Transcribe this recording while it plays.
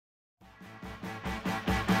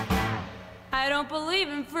I don't believe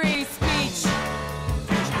in free speech.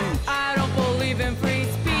 I don't believe in free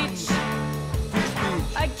speech.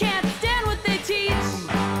 I can't stand what they teach.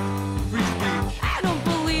 I don't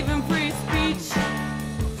believe in free speech.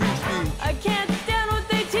 I can't stand what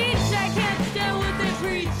they teach. I can't stand what they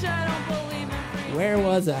preach. I don't believe in free speech. Where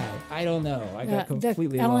was I don't know. I got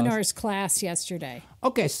completely lost. Eleanor's class yesterday.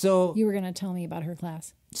 Okay, so You were going to tell me about her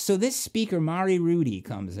class. so this speaker, Mari Rudy,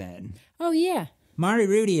 comes in. Oh, yeah. Mari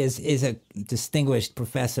Rudy is a distinguished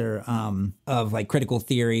professor of like critical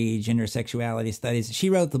theory, gender sexuality studies. She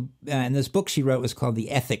wrote and this book she wrote was called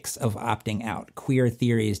The Ethics of Opting Out: Queer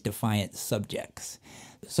Theories, Defiant Subjects.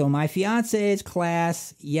 So my fiance's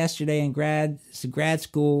class yesterday in grad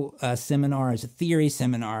school seminar, is a theory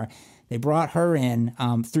seminar. They brought her in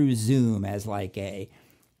through Zoom as like a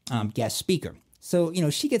guest speaker. So,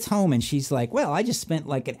 she gets home and she's like, well, I just spent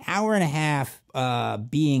like an hour and a half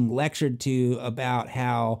being lectured to about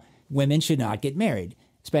how women should not get married,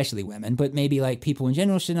 especially women, but maybe like people in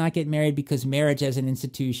general should not get married because marriage as an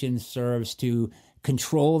institution serves to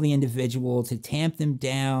control the individual, to tamp them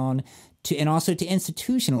down, and also to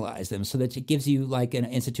institutionalize them so that it gives you like an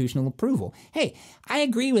institutional approval. Hey, I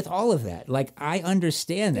agree with all of that. Like, I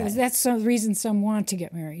understand that. That's the reason some want to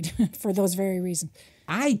get married, for those very reasons.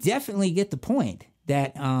 I definitely get the point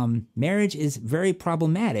that marriage is very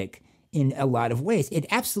problematic in a lot of ways. It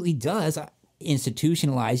absolutely does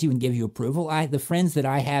institutionalize you and give you approval. The friends that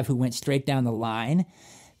I have who went straight down the line,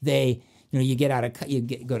 you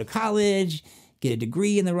go to college, get a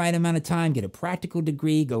degree in the right amount of time, get a practical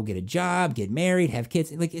degree, go get a job, get married, have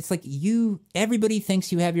kids. Everybody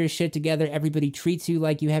thinks you have your shit together. Everybody treats you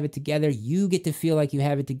like you have it together. You get to feel like you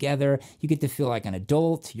have it together. You get to feel like an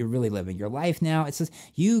adult. You're really living your life now. It's just,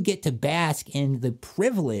 you get to bask in the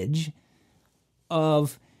privilege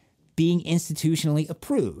of being institutionally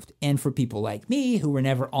approved. And for people like me who were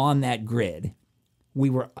never on that grid, we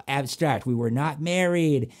were abstract. We were not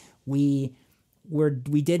married. We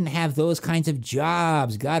didn't have those kinds of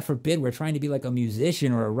jobs. God forbid we're trying to be like a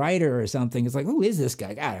musician or a writer or something. It's like, who is this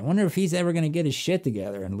guy? God, I wonder if he's ever going to get his shit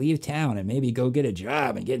together and leave town and maybe go get a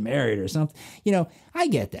job and get married or something. I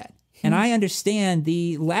get that. And I understand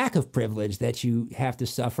the lack of privilege that you have to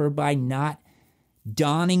suffer by not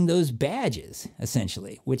donning those badges,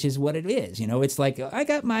 essentially, which is what it is. It's like, I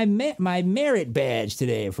got my merit badge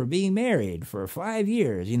today for being married for 5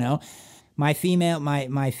 years, My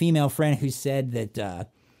female friend who said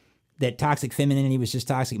that toxic femininity was just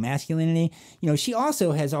toxic masculinity, she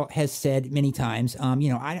also has said many times,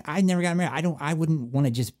 I never got married.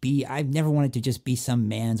 I've never wanted to just be some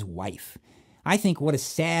man's wife. I think what a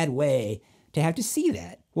sad way to have to see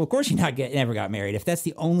that. Well, of course you never got married. If that's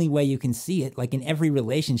the only way you can see it, like in every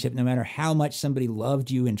relationship, no matter how much somebody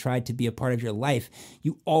loved you and tried to be a part of your life,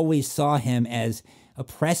 you always saw him as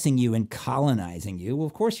oppressing you and colonizing you. Well,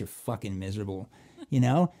 of course you're fucking miserable,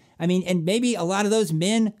 and maybe a lot of those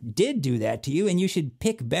men did do that to you and you should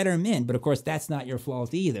pick better men. But of course, that's not your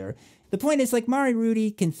fault either. The point is, like, Mari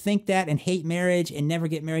Rudy can think that and hate marriage and never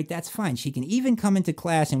get married. That's fine. She can even come into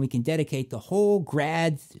class and we can dedicate the whole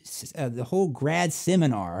grad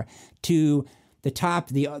seminar to the top.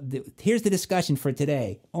 Here's the discussion for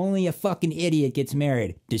today. Only a fucking idiot gets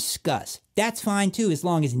married. Discuss. That's fine too, as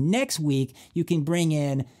long as next week you can bring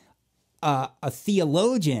in a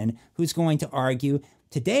theologian who's going to argue.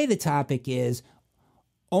 Today the topic is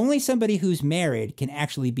only somebody who's married can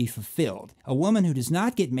actually be fulfilled. A woman who does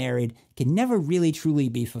not get married can never really truly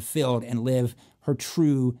be fulfilled and live her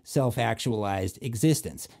true self-actualized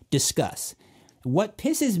existence. Discuss. What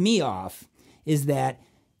pisses me off is that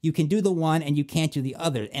you can do the one and you can't do the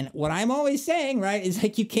other. And what I'm always saying, right, is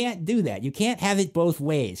like, you can't do that. You can't have it both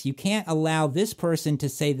ways. You can't allow this person to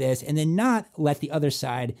say this and then not let the other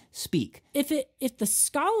side speak. If the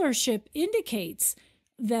scholarship indicates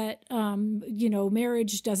that,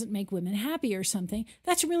 marriage doesn't make women happy or something,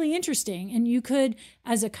 that's really interesting. And you could,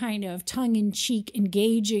 as a kind of tongue-in-cheek,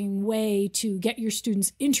 engaging way to get your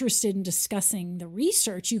students interested in discussing the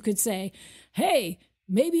research, you could say, hey,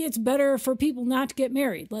 maybe it's better for people not to get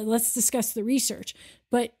married. Let's discuss the research.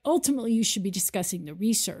 But ultimately, you should be discussing the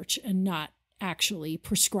research and not actually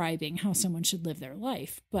prescribing how someone should live their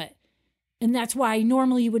life. And that's why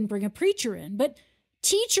normally you wouldn't bring a preacher in. But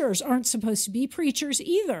teachers aren't supposed to be preachers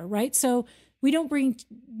either, right? So we don't bring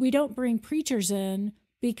preachers in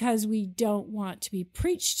because we don't want to be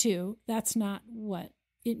preached to. That's not what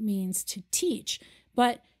it means to teach.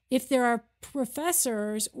 But if there are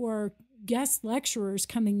professors or guest lecturers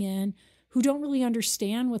coming in who don't really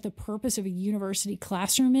understand what the purpose of a university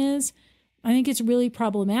classroom is, I think it's really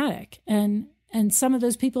problematic. And some of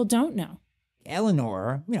those people don't know.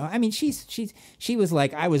 Eleanor, I mean, she was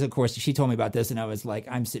like, she told me about this, and I was like,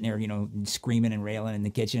 I'm sitting here, screaming and railing in the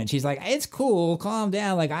kitchen, and she's like, it's cool, calm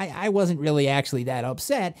down. Like, I wasn't really actually that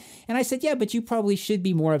upset. And I said, yeah, but you probably should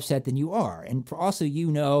be more upset than you are. And also,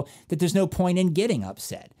 that there's no point in getting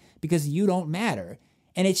upset because you don't matter.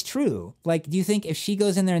 And it's true. Like, do you think if she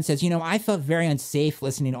goes in there and says, I felt very unsafe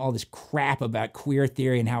listening to all this crap about queer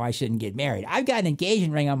theory and how I shouldn't get married. I've got an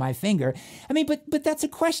engagement ring on my finger. I mean, but that's a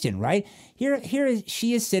question, right?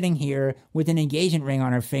 She is sitting here with an engagement ring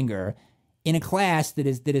on her finger in a class that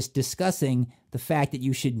is discussing the fact that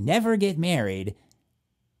you should never get married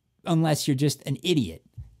unless you're just an idiot.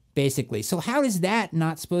 Basically. So how is that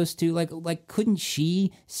not supposed to, like, couldn't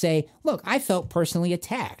she say, look, I felt personally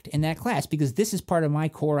attacked in that class because this is part of my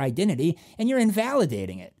core identity and you're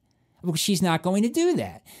invalidating it? Well, she's not going to do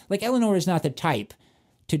that. Like, Eleanor is not the type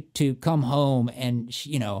to come home and,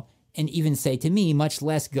 and even say to me, much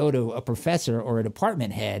less go to a professor or a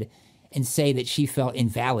department head and say that she felt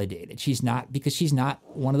invalidated. She's not, because she's not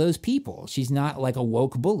one of those people. She's not like a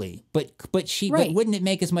woke bully. But wouldn't it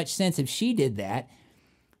make as much sense if she did that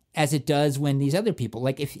as it does when these other people,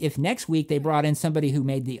 like if next week they brought in somebody who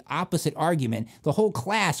made the opposite argument, the whole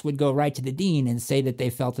class would go right to the dean and say that they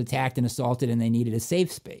felt attacked and assaulted and they needed a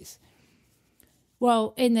safe space.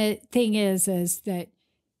 Well, and the thing is that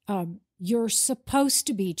you're supposed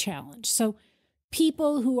to be challenged. So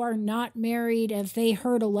people who are not married, if they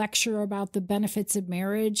heard a lecture about the benefits of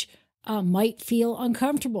marriage, might feel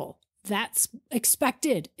uncomfortable. That's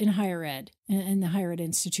expected in higher ed, in the higher ed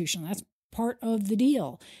institution. That's part of the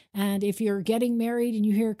deal. And if you're getting married and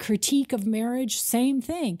you hear critique of marriage, same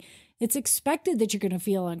thing. It's expected that you're going to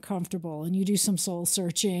feel uncomfortable and you do some soul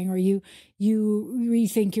searching or you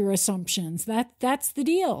rethink your assumptions. That's the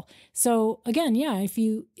deal. So again, yeah, if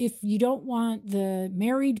you don't want the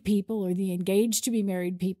married people or the engaged to be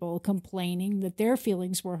married people complaining that their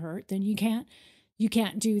feelings were hurt, then you can't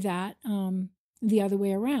do that the other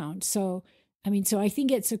way around. So I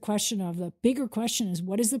think it's a question of, the bigger question is,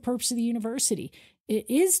 what is the purpose of the university? It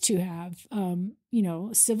is to have,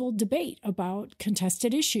 civil debate about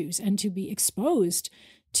contested issues and to be exposed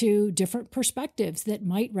to different perspectives that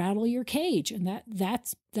might rattle your cage. And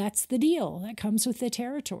that's the deal that comes with the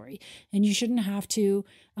territory. And you shouldn't have to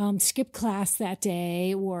skip class that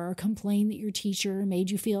day or complain that your teacher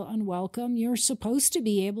made you feel unwelcome. You're supposed to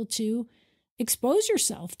be able to expose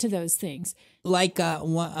yourself to those things. Like,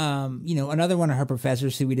 another one of her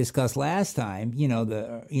professors who we discussed last time,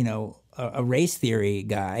 a race theory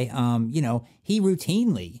guy, he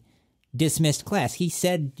routinely dismissed class. He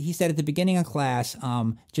said at the beginning of class,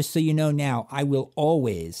 just so you know now, I will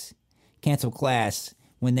always cancel class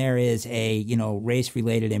when there is a,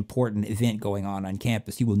 race-related important event going on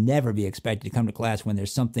campus. You will never be expected to come to class when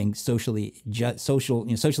there's something socially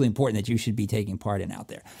important that you should be taking part in out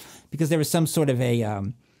there. Because there was some sort of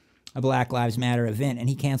a Black Lives Matter event, and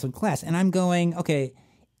he canceled class. And I'm going, okay,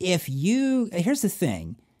 here's the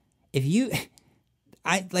thing.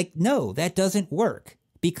 No, that doesn't work.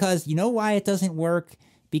 Because you know why it doesn't work?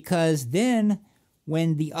 Because then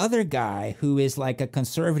when the other guy, who is like a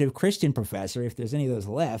conservative Christian professor, if there's any of those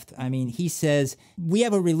left, he says, we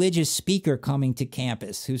have a religious speaker coming to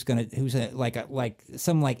campus who's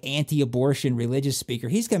some anti-abortion religious speaker.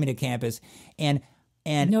 He's coming to campus and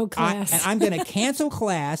no class. And I'm going to cancel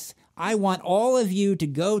class. I want all of you to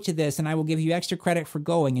go to this, and I will give you extra credit for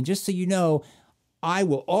going. And just so you know, I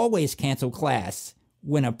will always cancel class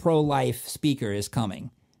when a pro-life speaker is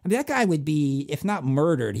coming. That guy would be, if not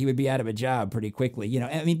murdered, he would be out of a job pretty quickly.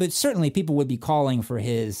 But certainly people would be calling for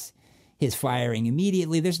his firing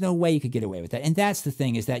immediately. There's no way you could get away with that. And that's the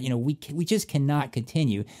thing, is that, we just cannot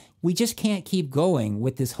continue. We just can't keep going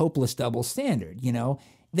with this hopeless double standard,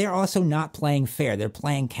 They're also not playing fair. They're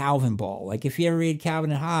playing Calvinball. Like, if you ever read Calvin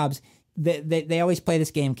and Hobbes, they always play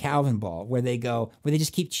this game Calvinball, where they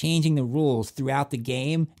just keep changing the rules throughout the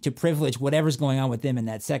game to privilege whatever's going on with them in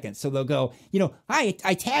that second. So they'll go, I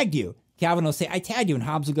tagged you. Calvin will say, I tagged you. And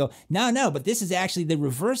Hobbes will go, no, but this is actually the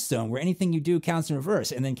reverse zone where anything you do counts in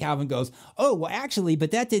reverse. And then Calvin goes, oh, well, actually,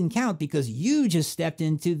 but that didn't count because you just stepped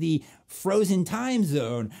into the frozen time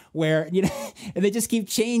zone where, and they just keep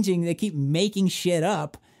changing. They keep making shit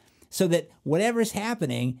up so that whatever's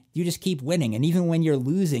happening, you just keep winning. And even when you're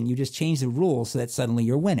losing, you just change the rules so that suddenly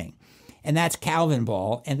you're winning. And that's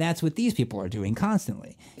Calvinball, and that's what these people are doing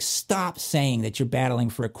constantly. Stop saying that you're battling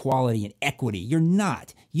for equality and equity. You're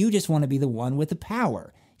not. You just want to be the one with the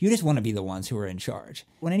power. You just want to be the ones who are in charge.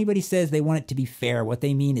 When anybody says they want it to be fair, what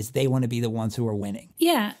they mean is they want to be the ones who are winning.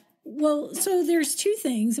 Yeah. Well, so there's two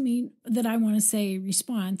things, that I want to say in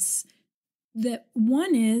response. That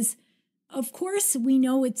one is, of course, we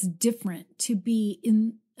know it's different to be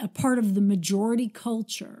in a part of the majority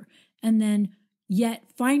culture and then yet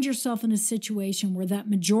find yourself in a situation where that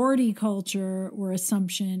majority culture or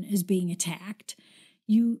assumption is being attacked.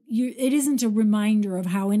 It isn't a reminder of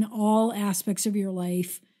how in all aspects of your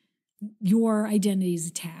life, your identity is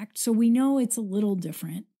attacked. So we know it's a little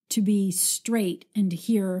different to be straight and to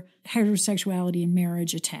hear heterosexuality and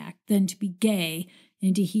marriage attacked than to be gay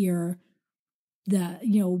and to hear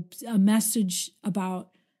a message about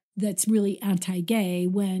that's really anti-gay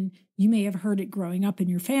when you may have heard it growing up in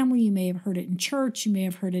your family, you may have heard it in church, you may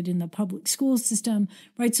have heard it in the public school system,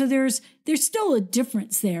 right? So there's still a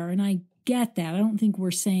difference there, and I get that. I don't think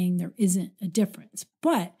we're saying there isn't a difference.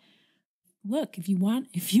 But look, if you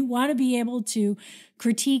want to be able to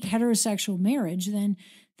critique heterosexual marriage, then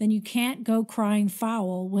you can't go crying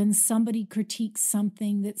foul when somebody critiques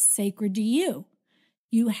something that's sacred to you.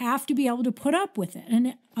 You have to be able to put up with it.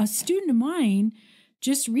 And a student of mine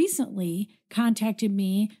just recently contacted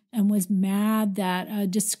me and was mad that a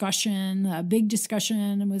big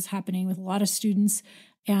discussion was happening with a lot of students,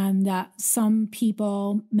 and that some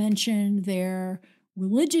people mentioned their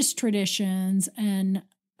religious traditions, and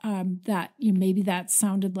that maybe that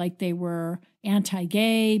sounded like they were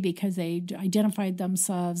anti-gay because they identified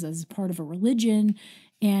themselves as part of a religion.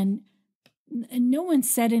 And no one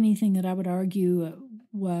said anything that I would argue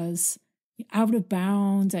was out of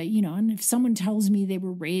bounds. And if someone tells me they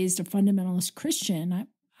were raised a fundamentalist Christian,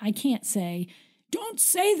 I can't say, don't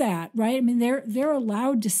say that, right? I mean, they're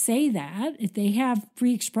allowed to say that if they have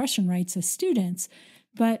free expression rights as students.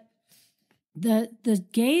 But the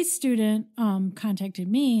gay student contacted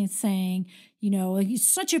me saying, it's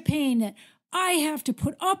such a pain that I have to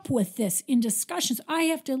put up with this in discussions. I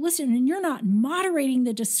have to listen, and you're not moderating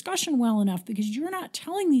the discussion well enough because you're not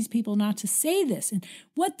telling these people not to say this. And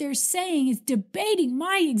what they're saying is debating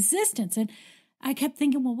my existence. And I kept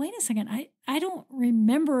thinking, well, wait a second. I don't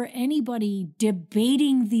remember anybody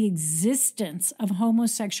debating the existence of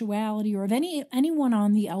homosexuality or of anyone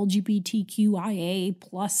on the LGBTQIA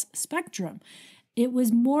plus spectrum. It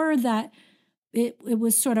was more that it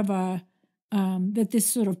was sort of that this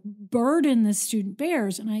sort of burden the student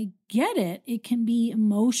bears. And I get it. It can be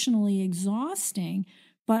emotionally exhausting.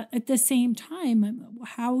 But at the same time,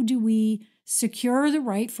 how do we secure the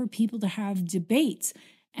right for people to have debates?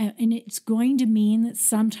 And it's going to mean that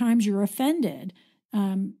sometimes you're offended,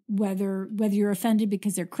 whether you're offended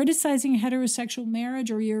because they're criticizing heterosexual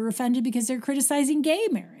marriage or you're offended because they're criticizing gay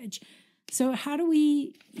marriage. So how do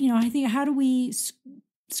we, how do we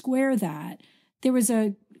square that? There was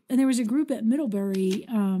a group at Middlebury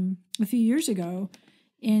a few years ago,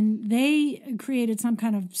 and they created some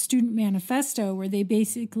kind of student manifesto where they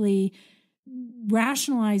basically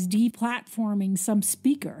rationalized deplatforming some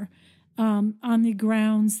speaker on the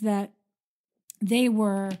grounds that they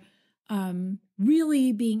were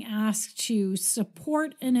really being asked to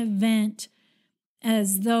support an event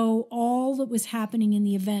as though all that was happening in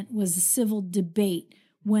the event was a civil debate,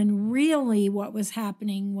 when really what was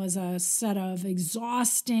happening was a set of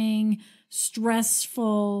exhausting,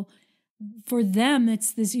 stressful, for them,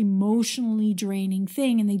 it's this emotionally draining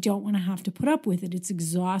thing, and they don't want to have to put up with it. It's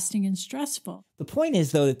exhausting and stressful. The point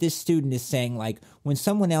is, though, that this student is saying, like, when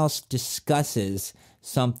someone else discusses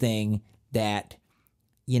something that,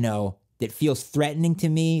 that feels threatening to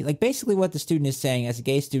me, like basically what the student is saying as a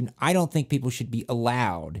gay student, I don't think people should be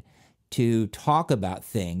allowed to talk about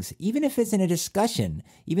things, even if it's in a discussion,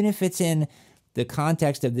 even if it's in the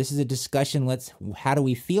context of this is a discussion, how do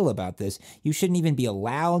we feel about this? You shouldn't even be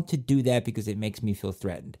allowed to do that because it makes me feel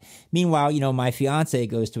threatened. Meanwhile, my fiance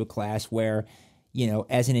goes to a class where,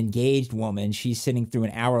 as an engaged woman, she's sitting through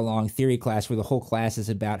an hour-long theory class where the whole class is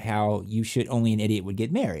about how only an idiot would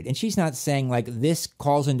get married. And she's not saying, like, this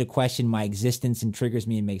calls into question my existence and triggers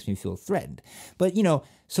me and makes me feel threatened. But,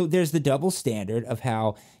 so there's the double standard of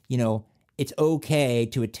how, it's okay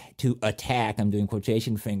to attack, I'm doing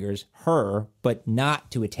quotation fingers, her, but not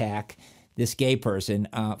to attack this gay person.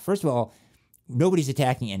 First of all, nobody's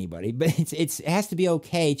attacking anybody, but it has to be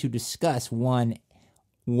okay to discuss one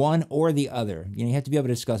or the other. You have to be able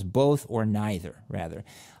to discuss both or neither, rather.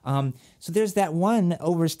 So there's that one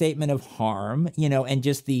overstatement of harm, and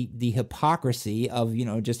just the hypocrisy of,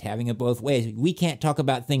 just having it both ways. We can't talk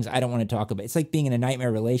about things I don't want to talk about. It's like being in a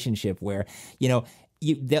nightmare relationship where,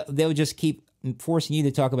 they'll just keep forcing you to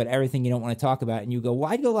talk about everything you don't want to talk about, and you go,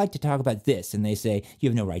 well, I'd like to talk about this, and they say, you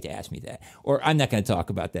have no right to ask me that, or I'm not going to talk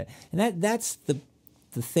about that. And that's the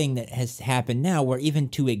thing that has happened now, where even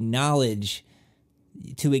to acknowledge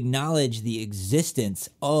the existence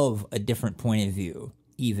of a different point of view,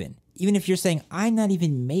 even even if you're saying, I'm not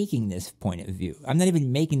even making this point of view, I'm not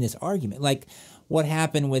even making this argument, like what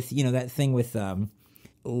happened with, that thing with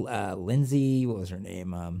Lindsay, what was her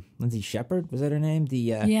name? Lindsay Shepherd, was that her name?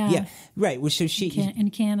 Yeah, right. Well, so she in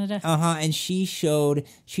Canada. And she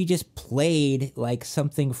just played like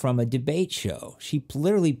something from a debate show. She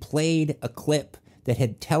literally played a clip that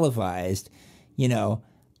had televised,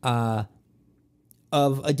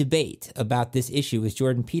 of a debate about this issue with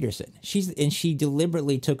Jordan Peterson. She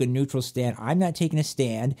deliberately took a neutral stand. I'm not taking a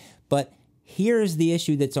stand, but here's the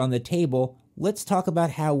issue that's on the table. Let's talk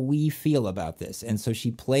about how we feel about this. And so she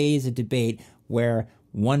plays a debate where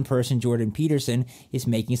one person, Jordan Peterson, is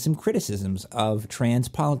making some criticisms of trans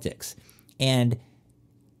politics. And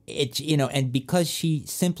and because she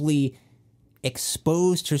simply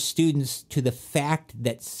exposed her students to the fact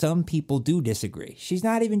that some people do disagree. She's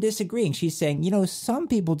not even disagreeing. She's saying, some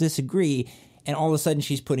people disagree, and all of a sudden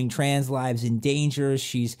she's putting trans lives in danger.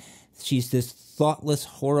 She's this thoughtless,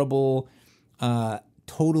 horrible,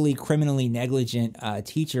 totally criminally negligent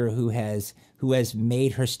teacher who has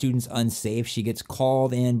made her students unsafe. She gets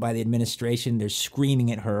called in by the administration. They're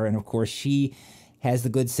screaming at her, and of course she has the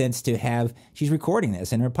good sense she's recording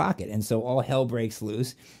this in her pocket, and so all hell breaks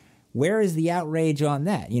loose. Where is the outrage on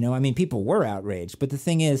that? People were outraged, but the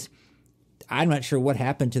thing is, I'm not sure what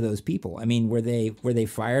happened to those people. Were they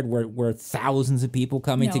fired? Were thousands of people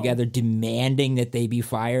coming together demanding that they be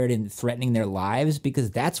fired and threatening their lives?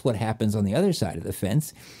 Because that's what happens on the other side of the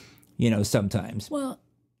fence, sometimes. Well,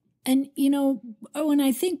 and, when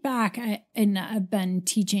I think back, I've been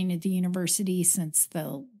teaching at the university since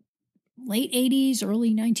the late 80s,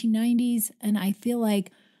 early 1990s, and I feel like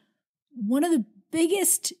one of the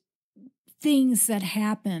biggest things that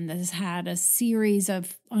happen that has had a series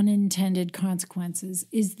of unintended consequences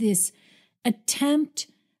is this attempt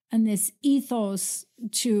and this ethos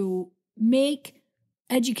to make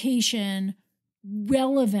education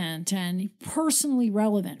relevant and personally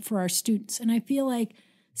relevant for our students. And I feel like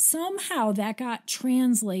somehow that got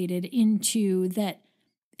translated into that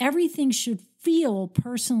everything should feel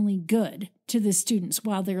personally good to the students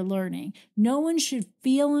while they're learning. No one should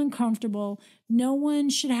feel uncomfortable. No one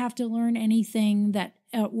should have to learn anything that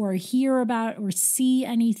or hear about or see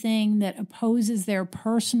anything that opposes their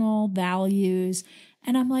personal values.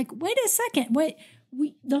 And I'm like, wait a second.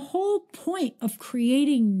 The whole point of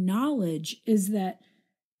creating knowledge is that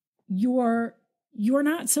you're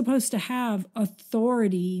not supposed to have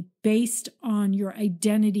authority based on your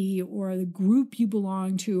identity or the group you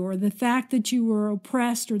belong to or the fact that you were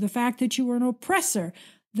oppressed or the fact that you were an oppressor.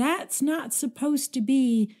 That's not supposed to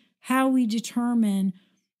be how we determine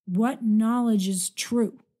what knowledge is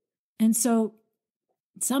true. And so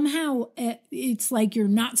somehow it's like you're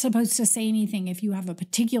not supposed to say anything if you have a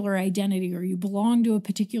particular identity or you belong to a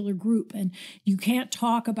particular group, and you can't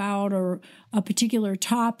talk about or a particular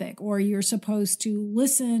topic, or you're supposed to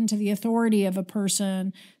listen to the authority of a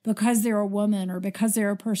person because they're a woman or because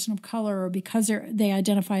they're a person of color or because they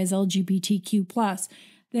identify as LGBTQ+.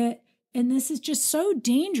 And this is just so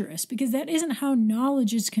dangerous because that isn't how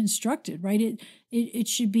knowledge is constructed, right? It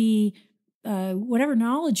should be whatever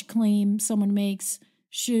knowledge claim someone makes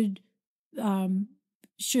should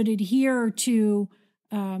adhere to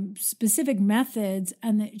specific methods,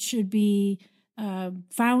 and it should be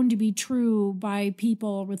found to be true by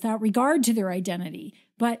people without regard to their identity.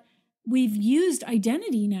 But we've used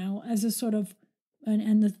identity now as a sort of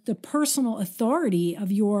and the personal authority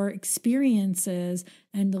of your experiences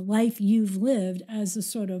and the life you've lived as a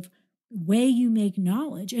sort of way you make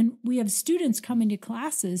knowledge. And we have students come into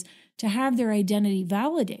classes to have their identity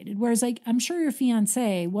validated. Whereas, like, I'm sure your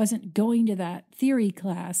fiance wasn't going to that theory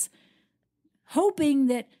class hoping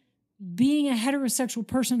that being a heterosexual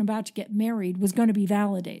person about to get married was going to be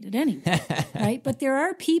validated anyway, right? But there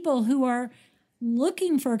are people who are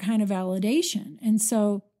looking for a kind of validation. And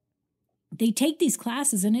so they take these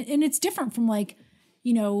classes, and it's different from, like,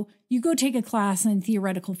 you go take a class in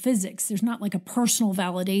theoretical physics. There's not like a personal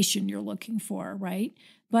validation you're looking for, right?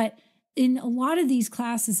 But in a lot of these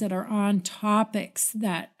classes that are on topics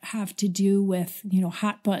that have to do with,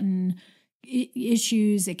 hot button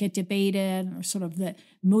issues that get debated or sort of that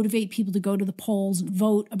motivate people to go to the polls and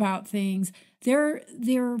vote about things, they're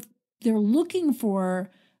looking for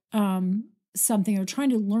something or trying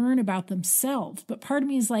to learn about themselves. But part of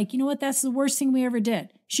me is like, you know what? That's the worst thing we ever did.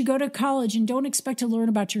 You should go to college and don't expect to learn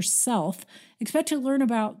about yourself. Expect to learn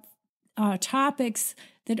about topics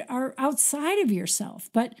that are outside of yourself.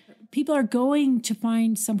 But people are going to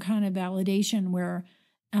find some kind of validation where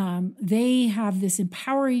they have this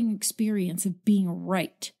empowering experience of being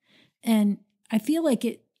right. And I feel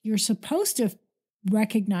like you're supposed to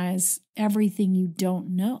recognize everything you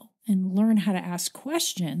don't know. and learn how to ask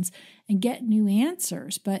questions and get new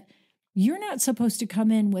answers. But you're not supposed to come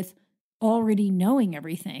in with already knowing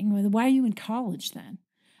everything. Why are you in college then?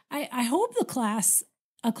 I hope a class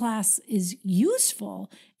is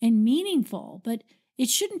useful and meaningful, but it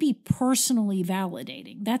shouldn't be personally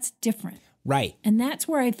validating. That's different. Right. And that's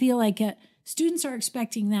where I feel like students are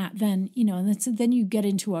expecting that. Then, then you get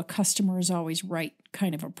into a customer is always right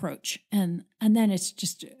kind of approach. And then it's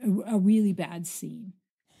just a really bad scene.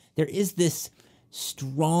 There is this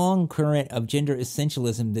strong current of gender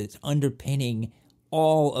essentialism that's underpinning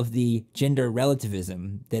all of the gender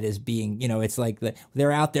relativism that is being, it's like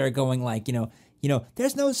they're out there going like,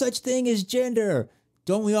 there's no such thing as gender.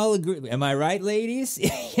 Don't we all agree? Am I right, ladies?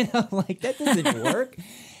 Like that doesn't work.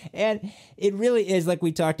 And it really is like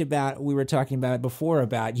we were talking about before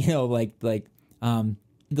about,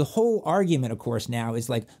 the whole argument, of course, now is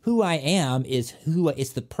like who I am is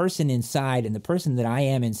it's the person inside, and the person that I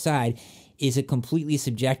am inside is a completely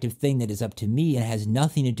subjective thing that is up to me and has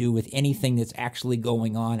nothing to do with anything that's actually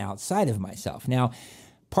going on outside of myself. Now,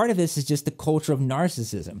 part of this is just the culture of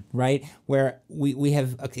narcissism, right? Where we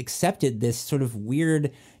have accepted this sort of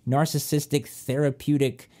weird narcissistic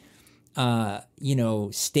therapeutic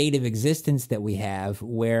state of existence that we have,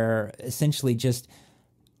 where essentially just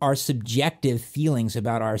our subjective feelings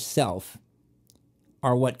about ourself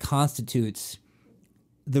are what constitutes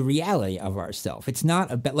the reality of ourself. It's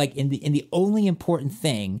not about like in the only important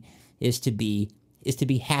thing is to be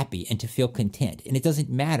happy and to feel content, and it doesn't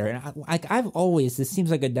matter. And I've always, this seems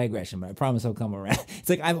like a digression, but I promise I'll come around. It's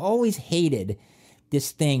like I've always hated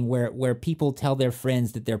this thing where people tell their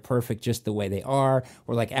friends that they're perfect just the way they are,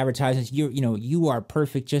 or like advertisements, you are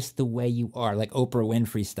perfect just the way you are, like Oprah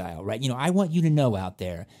Winfrey style, right? I want you to know out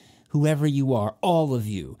there, whoever you are, all of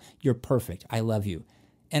you, you're perfect. I love you.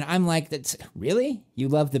 And I'm like, that's really? You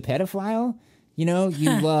love the pedophile?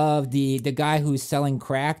 You love the guy who's selling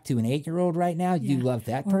crack to an 8-year-old right now. Yeah. You love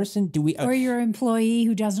that person? Do we? Or your employee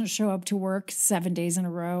who doesn't show up to work 7 days in a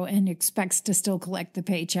row and expects to still collect the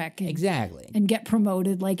paycheck. Exactly. And get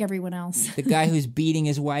promoted like everyone else. The guy who's beating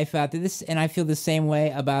his wife out. And I feel the same way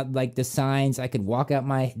about like the signs. I could walk out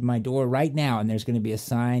my door right now and there's going to be a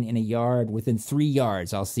sign in a yard. Within 3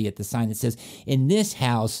 yards, I'll see it. The sign that says, "In this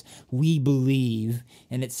house, we believe,"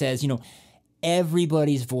 and it says,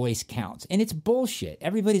 everybody's voice counts. And it's bullshit.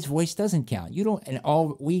 Everybody's voice doesn't count.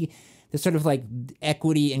 The sort of like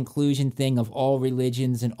equity inclusion thing of all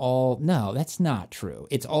religions and no, that's not true.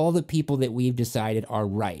 It's all the people that we've decided are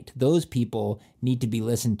right. Those people need to be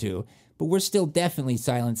listened to. But we're still definitely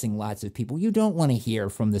silencing lots of people. You don't want to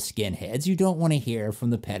hear from the skinheads. You don't want to hear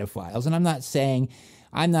from the pedophiles. And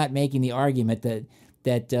I'm not making the argument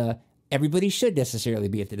that everybody should necessarily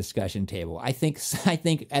be at the discussion table. I think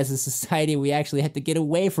as a society, we actually have to get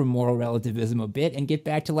away from moral relativism a bit and get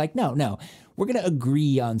back to like, no, we're going to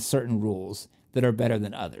agree on certain rules that are better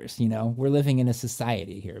than others. We're living in a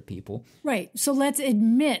society here, people. Right. So let's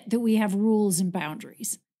admit that we have rules and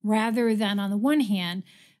boundaries rather than, on the one hand,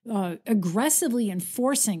 aggressively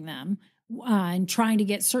enforcing them and trying to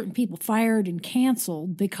get certain people fired and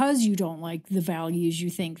canceled because you don't like the values you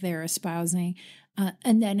think they're espousing.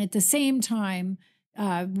 And then at the same time,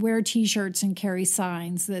 wear T-shirts and carry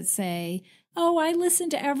signs that say, "Oh, I listen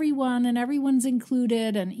to everyone and everyone's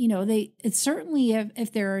included." And, it's certainly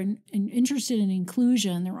if they're interested in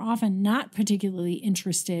inclusion, they're often not particularly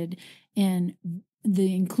interested in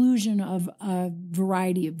the inclusion of a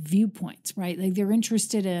variety of viewpoints, right? Like they're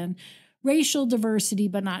interested in racial diversity,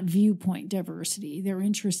 but not viewpoint diversity. They're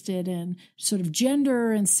interested in sort of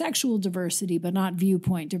gender and sexual diversity, but not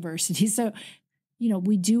viewpoint diversity. So,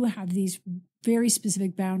 we do have these very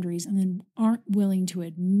specific boundaries and then aren't willing to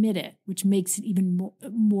admit it, which makes it even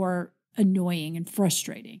more annoying and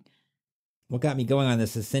frustrating. What got me going on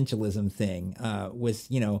this essentialism thing was,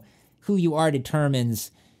 who you are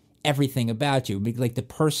determines everything about you. Like the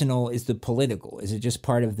personal is the political. Is it just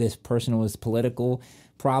part of this personal is political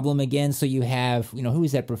problem again? So you have, who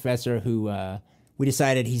is that professor who we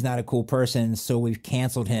decided he's not a cool person, so we've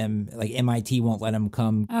canceled him. Like MIT won't let him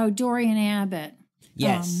come. Oh, Dorian Abbott.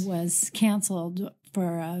 Yes. Was canceled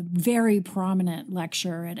for a very prominent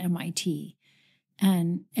lecture at MIT.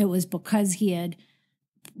 And it was because he had,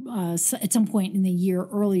 at some point in the year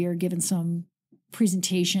earlier, given some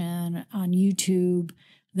presentation on YouTube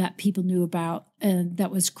that people knew about that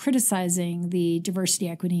was criticizing the diversity,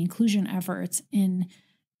 equity, inclusion efforts in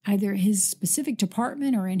either his specific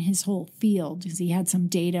department or in his whole field, because he had some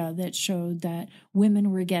data that showed that women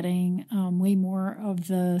were getting way more of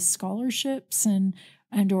the scholarships and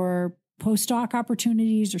or postdoc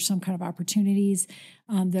opportunities or some kind of opportunities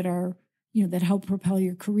that are, that help propel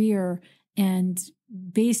your career. And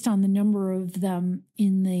based on the number of them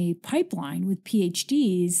in the pipeline with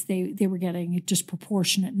PhDs, they were getting a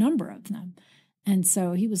disproportionate number of them. And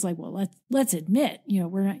so he was like, well, let's admit,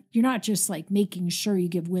 you're not just like making sure you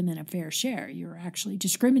give women a fair share. You're actually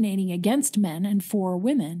discriminating against men and for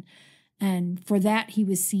women. And for that, he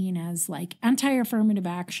was seen as like anti-affirmative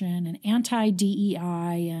action and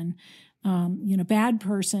anti-DEI and, bad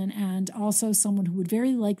person, and also someone who would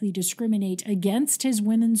very likely discriminate against his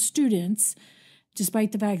women students,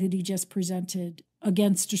 despite the fact that he just presented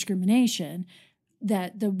against discrimination,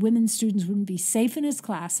 that the women students wouldn't be safe in his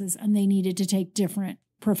classes and they needed to take different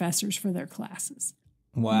professors for their classes.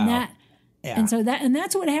 Wow. And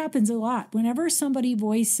that's what happens a lot. Whenever somebody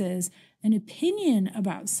voices an opinion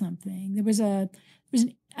about something, there was an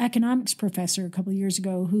economics professor a couple of years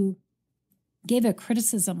ago who gave a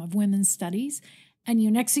criticism of women's studies. And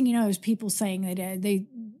next thing you know, there's people saying that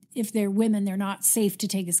if they're women, they're not safe to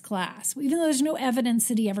take his class, even though there's no evidence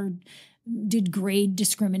that he ever did grade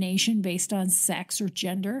discrimination based on sex or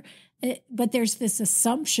gender. But there's this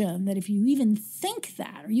assumption that if you even think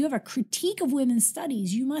that, or you have a critique of women's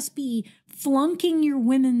studies, you must be flunking your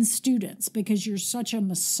women's students because you're such a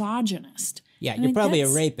misogynist. Yeah, you're probably a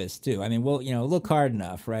rapist too. I mean, well, look hard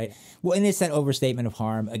enough, right? Well, and it's that overstatement of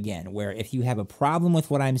harm again, where if you have a problem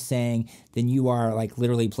with what I'm saying, then you are like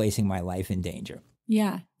literally placing my life in danger.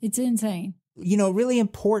 Yeah, it's insane. Really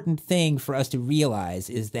important thing for us to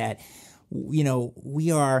realize is that, we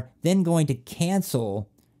are then going to cancel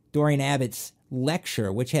Dorian Abbott's lecture,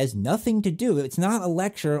 which has nothing to do. It's not a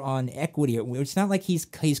lecture on equity. It's not like he's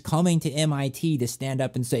coming to MIT to stand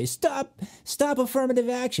up and say, stop affirmative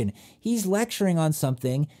action. He's lecturing on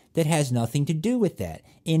something that has nothing to do with that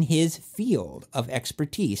in his field of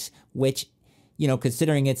expertise, which,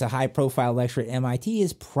 considering it's a high profile lecture at MIT,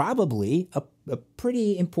 is probably a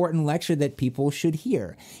pretty important lecture that people should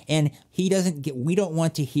hear. And we don't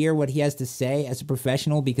want to hear what he has to say as a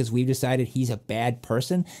professional because we've decided he's a bad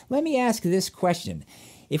person. Let me ask this question.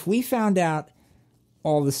 If we found out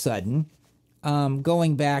all of a sudden,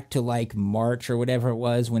 going back to like March or whatever it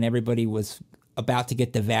was when everybody was about to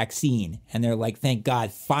get the vaccine, and they're like, thank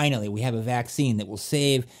God, finally we have a vaccine that will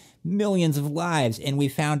save millions of lives. And we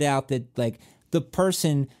found out that like the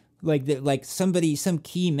person, some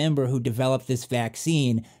key member who developed this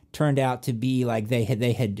vaccine turned out to be like they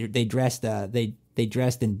dressed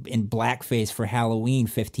in blackface for Halloween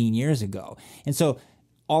 15 years ago. And so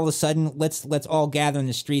all of a sudden let's all gather in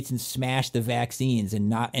the streets and smash the vaccines and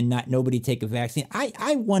not nobody take a vaccine.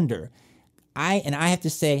 I wonder. I have to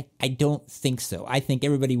say, I don't think so. I think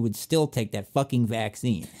everybody would still take that fucking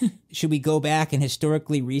vaccine. Should we go back and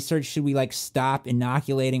historically research? Should we stop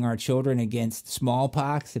inoculating our children against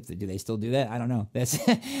smallpox? Do they still do that? I don't know. That's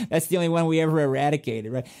the only one we ever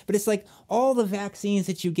eradicated, right? But it's like all the vaccines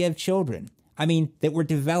that you give children, that were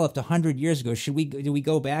developed 100 years ago. Do we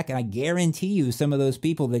go back? And I guarantee you some of those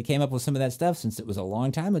people that came up with some of that stuff, since it was a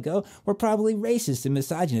long time ago, were probably racist and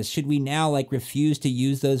misogynist. Should we now refuse to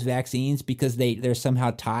use those vaccines because they're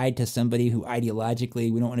somehow tied to somebody who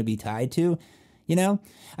ideologically we don't want to be tied to?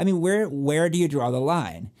 Where do you draw the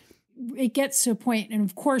line? It gets to a point, and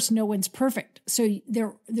of course, no one's perfect. So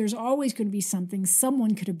there's always going to be something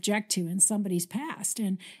someone could object to in somebody's past,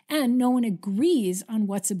 and no one agrees on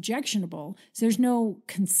what's objectionable. So there's no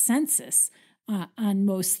consensus on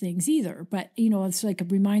most things either. But it's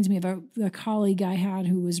it reminds me of a colleague I had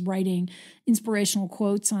who was writing inspirational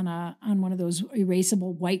quotes on one of those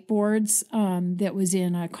erasable whiteboards that was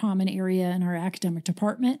in a common area in our academic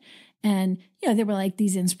department. And, there were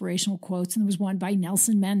these inspirational quotes. And there was one by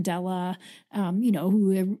Nelson Mandela,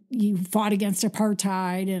 who fought against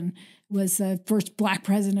apartheid and was the first Black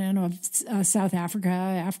president of South Africa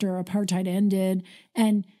after apartheid ended.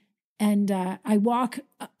 And I walk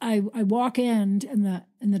in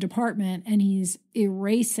the department, and he's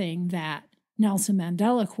erasing that Nelson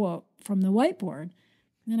Mandela quote from the whiteboard.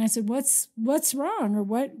 And I said, what's wrong, or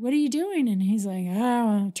what are you doing? And he's like,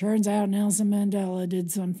 turns out Nelson Mandela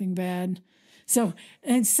did something bad. So,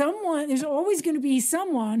 and there's always going to be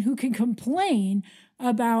someone who can complain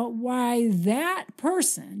about why that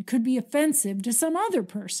person could be offensive to some other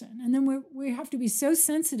person. And then we have to be so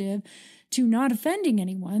sensitive to not offending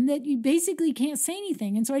anyone that you basically can't say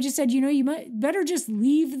anything. And so I just said, you might better just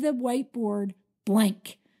leave the whiteboard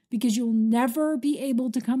blank, because you'll never be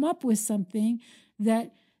able to come up with something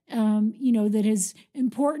that, that is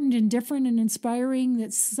important and different and inspiring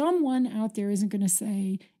that someone out there isn't going to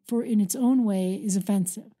say in its own way is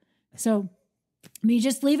offensive. So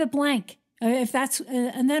just leave it blank. If that's,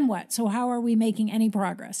 and then what? So how are we making any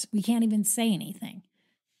progress? We can't even say anything.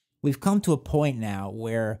 We've come to a point now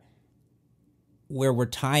where we're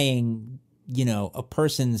tying a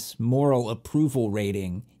person's moral approval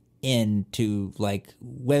rating into like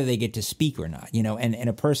whether they get to speak or not, and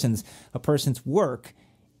a person's work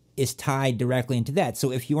is tied directly into that.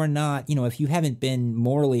 So if you're not, if you haven't been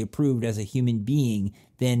morally approved as a human being,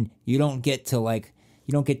 then you don't get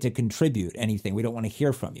to contribute anything. We don't want to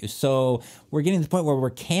hear from you. So we're getting to the point where we're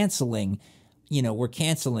canceling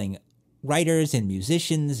writers and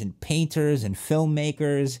musicians and painters and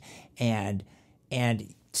filmmakers and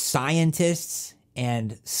scientists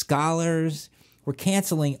and scholars. We're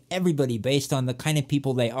canceling everybody based on the kind of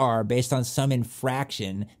people they are, based on some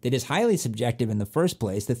infraction that is highly subjective in the first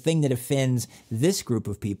place, the thing that offends this group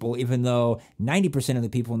of people, even though 90% of the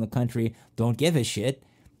people in the country don't give a shit.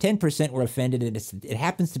 10% were offended, and it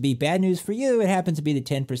happens to be bad news for you. It happens to be the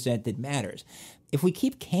 10% that matters. If we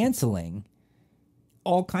keep canceling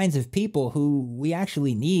all kinds of people who we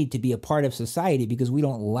actually need to be a part of society because we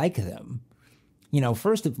don't like them,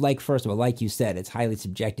 first of all, like you said, it's highly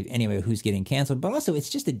subjective anyway who's getting canceled, but also it's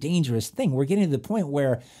just a dangerous thing. We're getting to the point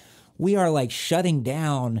where we are like shutting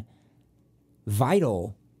down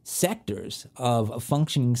vital sectors of a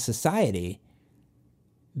functioning society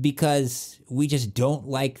because we just don't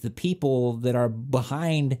like the people that are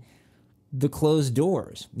behind the closed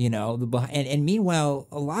doors, and meanwhile,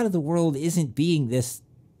 a lot of the world isn't being this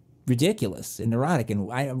ridiculous and neurotic, and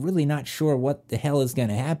I'm really not sure what the hell is going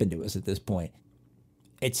to happen to us at this point.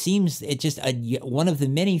 It seems it's just one of the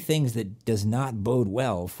many things that does not bode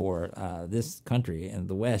well for this country and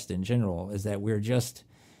the West in general is that we're just,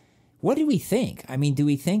 what do we think? I mean, do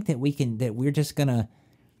we think that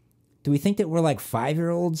do we think that we're like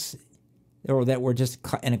 5-year-olds, or that we're just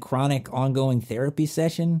in a chronic ongoing therapy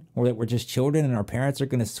session, or that we're just children and our parents are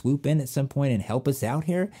going to swoop in at some point and help us out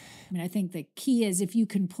here? I mean, I think the key is if you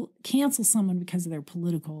can cancel someone because of their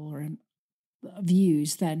political or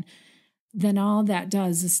views, then all that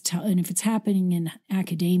does is tell, and if it's happening in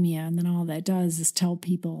academia, and then all that does is tell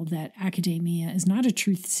people that academia is not a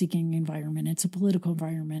truth-seeking environment, it's a political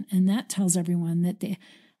environment, and that tells everyone that the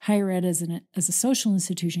higher ed as a social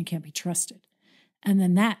institution can't be trusted.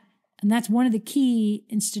 And that's one of the key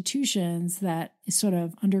institutions that is sort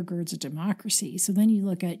of undergirds a democracy. So then you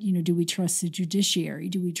look at, do we trust the judiciary?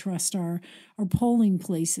 Do we trust our polling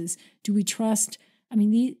places? Do we trust,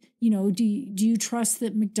 do you trust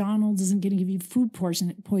that McDonald's isn't going to give you food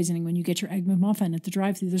poisoning when you get your Egg McMuffin at the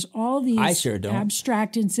drive-thru? There's all these I sure don't.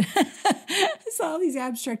 all these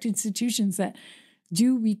abstract institutions that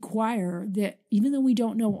do require that, even though we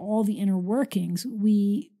don't know all the inner workings,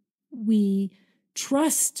 we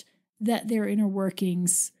trust that their inner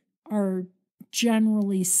workings are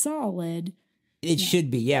generally solid. It should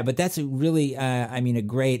be, yeah, but that's a really, a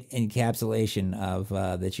great encapsulation of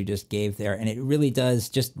that you just gave there, and it really does,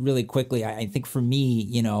 just really quickly, I think for me,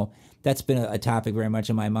 that's been a topic very much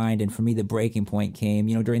in my mind, and for me the breaking point came,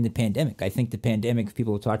 during the pandemic. I think the pandemic,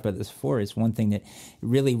 people have talked about this before, is one thing that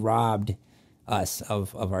really robbed us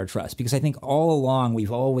of our trust, because I think all along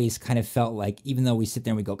we've always kind of felt like, even though we sit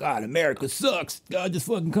there and we go, God, America sucks, God, this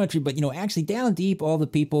fucking country, but actually down deep, all the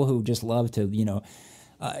people who just love to,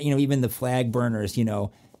 even the flag burners,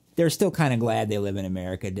 they're still kind of glad they live in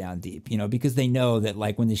America down deep, because they know that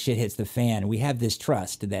like when the shit hits the fan, we have this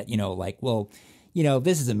trust that,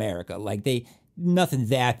 this is America, like nothing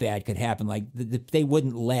that bad could happen, like they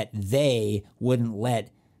wouldn't let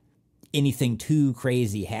anything too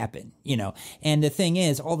crazy happen, And the thing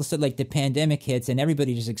is, all of a sudden, like the pandemic hits, and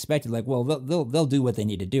everybody just expected, like, well, they'll do what they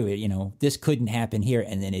need to do. This couldn't happen here,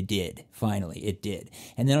 and then it did. Finally, it did.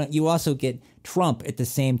 And then you also get Trump at the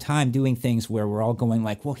same time doing things where we're all going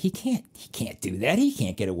like, well, he can't do that. He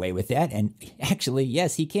can't get away with that. And actually,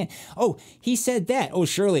 yes, he can. Oh, he said that. Oh,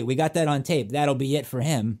 surely we got that on tape. That'll be it for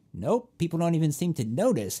him. Nope. People don't even seem to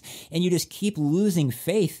notice. And you just keep losing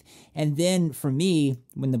faith. And then for me,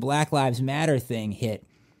 when the Black Lives Matter thing hit,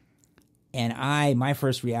 and my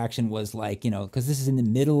first reaction was like, because this is in the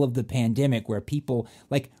middle of the pandemic where people,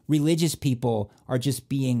 like religious people, are just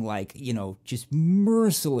being like, just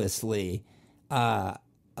mercilessly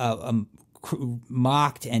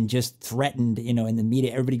mocked and just threatened, in the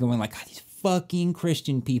media, everybody going like, God, these fucking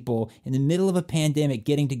Christian people in the middle of a pandemic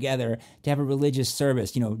getting together to have a religious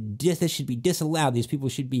service, this should be disallowed. These people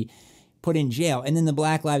should be put in jail. And then the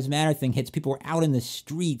Black Lives Matter thing hits. People are out in the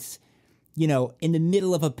streets, in the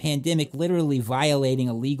middle of a pandemic, literally violating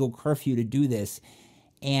a legal curfew to do this.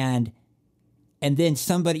 And then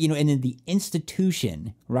somebody, and then the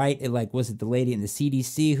institution, right? Was it the lady in the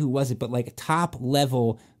CDC? Who was it? But like top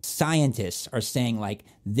level scientists are saying like,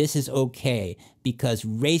 this is okay because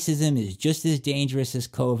racism is just as dangerous as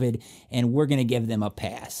COVID and we're going to give them a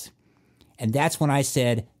pass. And that's when I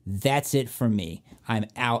said, that's it for me. I'm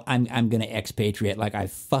out. I'm going to expatriate. Like, I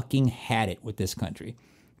fucking had it with this country.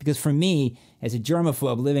 Because for me, as a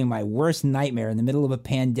germaphobe living my worst nightmare in the middle of a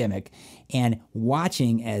pandemic and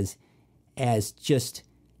watching as just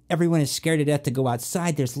everyone is scared to death to go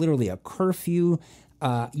outside, there's literally a curfew.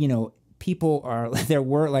 People are, there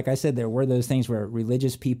were, like I said, there were those things where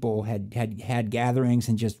religious people had gatherings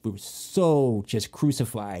and just were so just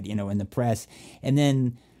crucified, in the press. And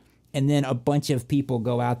then a bunch of people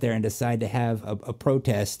go out there and decide to have a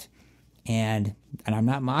protest. And I'm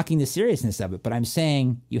not mocking the seriousness of it, but I'm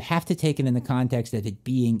saying you have to take it in the context of it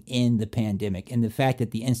being in the pandemic and the fact that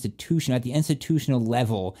at the institutional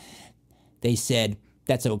level, they said,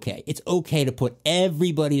 that's okay. It's okay to put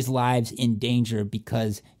everybody's lives in danger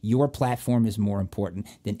because your platform is more important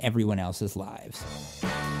than everyone else's lives.